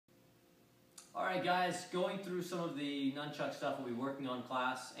Alright guys, going through some of the nunchuck stuff we'll be working on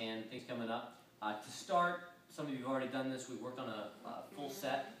class and things coming up. To start, some of you have already done this, we've worked on a full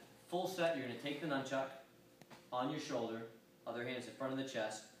set. Full set, you're going to take the nunchuck on your shoulder, other hand's in front of the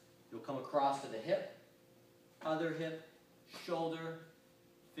chest. You'll come across to the hip, other hip, shoulder,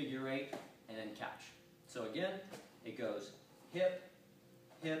 figure eight, and then catch. So again, it goes hip,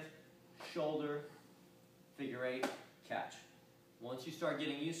 hip, shoulder, figure eight, catch. Once you start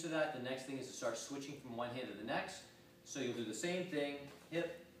getting used to that, the next thing is to start switching from one hand to the next. So you'll do the same thing,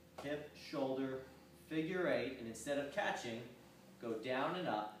 hip, hip, shoulder, figure eight, and instead of catching, go down and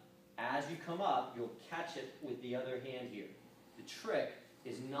up. As you come up, you'll catch it with the other hand here. The trick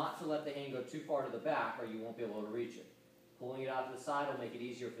is not to let the hand go too far to the back or you won't be able to reach it. Pulling it out to the side will make it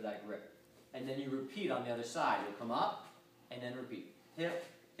easier for that grip. And then you repeat on the other side. You'll come up and then repeat. Hip,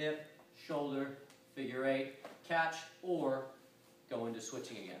 hip, shoulder, figure eight, catch, or go into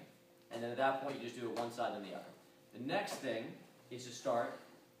switching again. And then at that point you just do it one side and the other. The next thing is to start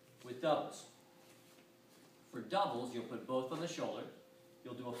with doubles. For doubles, you'll put both on the shoulder.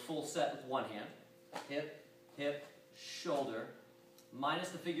 You'll do a full set with one hand. Hip, hip, shoulder, minus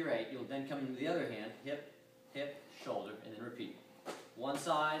the figure eight. You'll then come into the other hand. Hip, hip, shoulder, and then repeat. One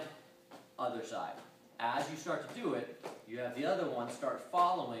side, other side. As you start to do it, you have the other one start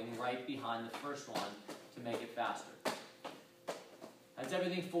following right behind the first one to make it faster. That's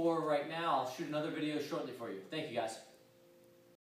everything for right now. I'll shoot another video shortly for you. Thank you guys.